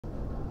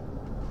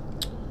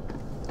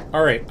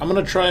Alright, I'm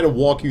going to try to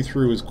walk you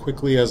through as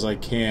quickly as I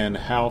can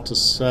how to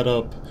set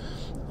up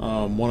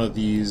one of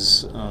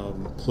these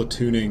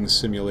platooning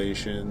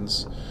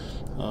simulations.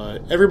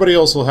 Everybody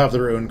else will have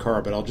their own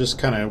car, but I'll just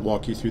kind of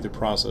walk you through the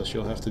process.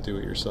 You'll have to do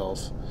it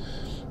yourself.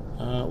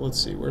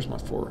 Let's see, where's my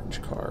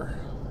 4-inch car?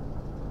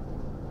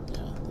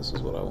 Yeah, this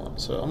is what I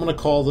want. So I'm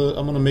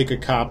going to make a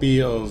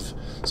copy of,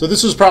 so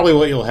this is probably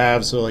what you'll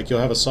have. So like you'll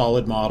have a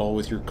solid model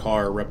with your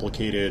car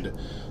replicated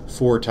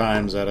 4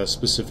 times at a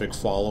specific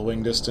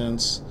following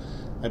distance.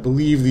 I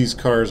believe these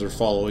cars are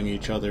following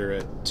each other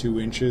at 2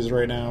 inches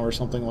right now or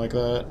something like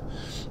that.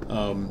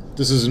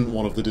 This isn't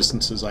one of the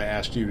distances I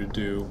asked you to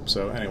do.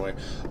 So anyway,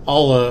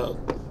 I'll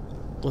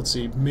let's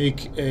see,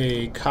 make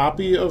a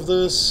copy of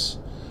this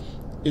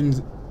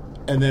and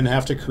then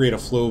have to create a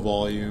flow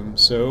volume.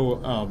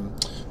 So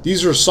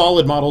these are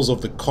solid models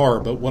of the car,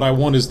 but what I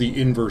want is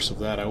the inverse of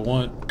that. I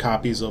want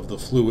copies of the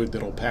fluid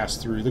that'll pass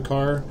through the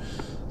car.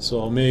 So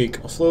I'll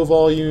make a flow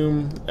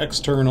volume,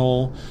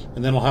 external,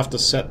 and then I'll have to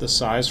set the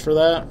size for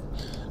that.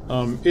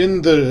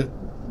 In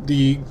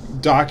the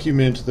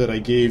document that I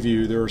gave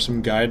you, there are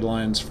some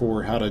guidelines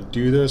for how to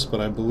do this, but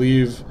I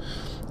believe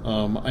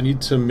I need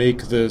to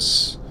make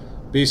this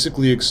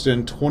basically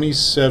extend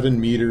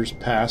 27 meters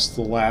past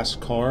the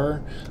last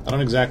car. I don't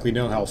exactly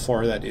know how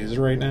far that is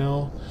right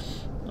now.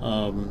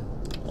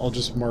 I'll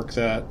just mark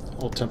that,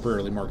 I'll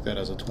temporarily mark that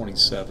as a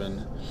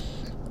 27.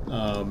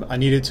 I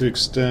need it to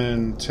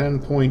extend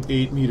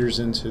 10.8 meters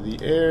into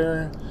the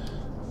air,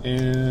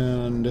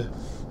 and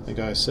like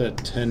I said,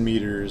 10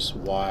 meters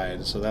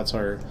wide. So that's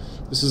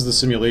this is the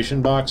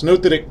simulation box.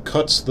 Note that it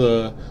cuts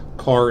the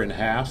car in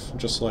half,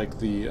 just like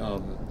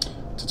the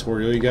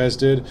tutorial you guys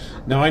did.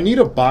 Now I need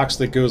a box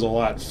that goes a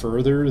lot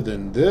further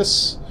than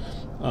this.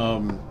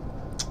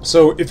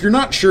 So if you're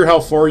not sure how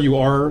far you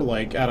are,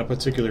 like at a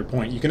particular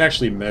point, you can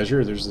actually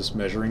measure. There's this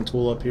measuring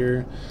tool up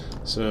here.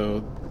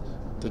 So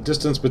the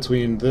distance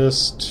between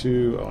this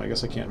oh, I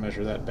guess I can't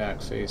measure that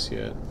back face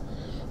yet.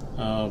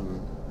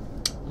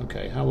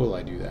 Okay, how will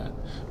I do that?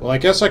 Well, I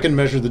guess I can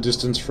measure the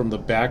distance from the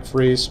back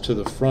face to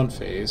the front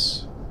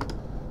face.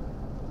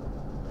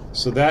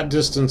 So that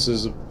distance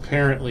is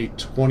apparently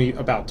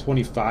about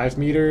 25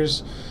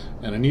 meters,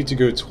 and I need to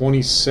go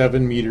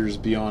 27 meters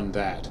beyond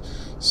that.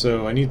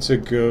 So I need to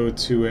go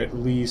to at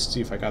least,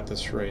 see if I got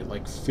this right,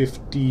 like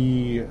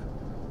 50,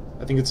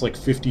 I think it's like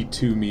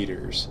 52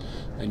 meters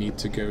I need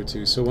to go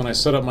to. So when I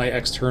set up my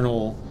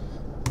external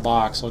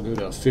box, I'll go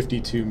to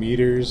 52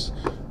 meters,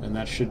 and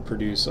that should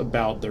produce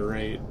about the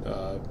right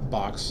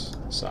box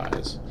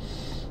size.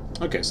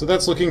 Okay, so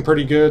that's looking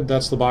pretty good.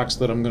 That's the box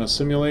that I'm going to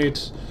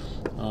simulate.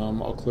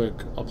 I'll click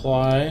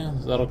Apply.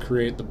 That'll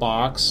create the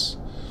box.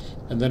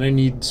 And then I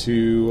need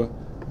to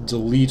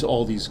delete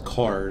all these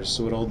cars.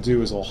 So what I'll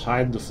do is I'll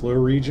hide the flow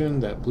region,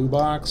 that blue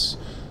box,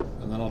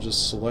 and then I'll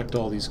just select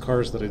all these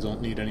cars that I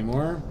don't need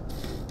anymore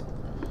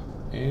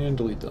and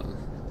delete them.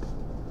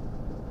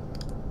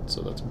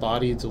 So that's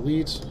body,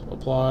 delete,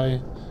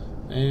 apply,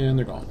 and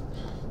they're gone.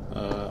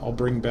 I'll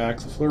bring back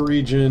the flow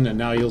region, and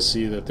now you'll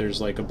see that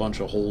there's like a bunch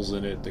of holes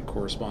in it that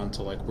correspond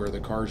to like where the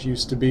cars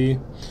used to be.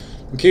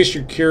 In case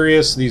you're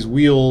curious, these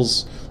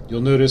wheels,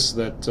 you'll notice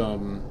that,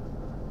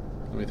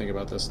 let me think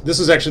about this. This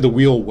is actually the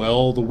wheel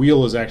well. The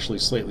wheel is actually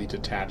slightly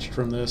detached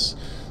from this.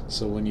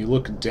 So when you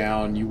look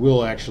down, you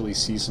will actually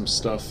see some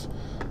stuff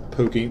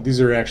poking. These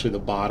are actually the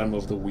bottom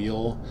of the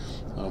wheel,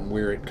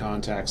 where it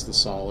contacts the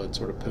solid,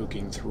 sort of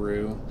poking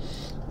through,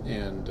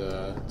 and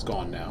it's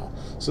gone now.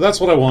 So that's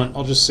what I want.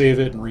 I'll just save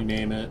it and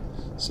rename it.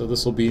 So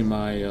this will be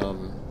my, I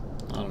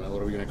don't know,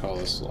 what are we going to call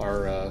this?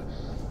 Our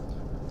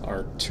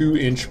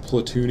 2-inch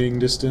platooning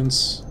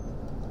distance.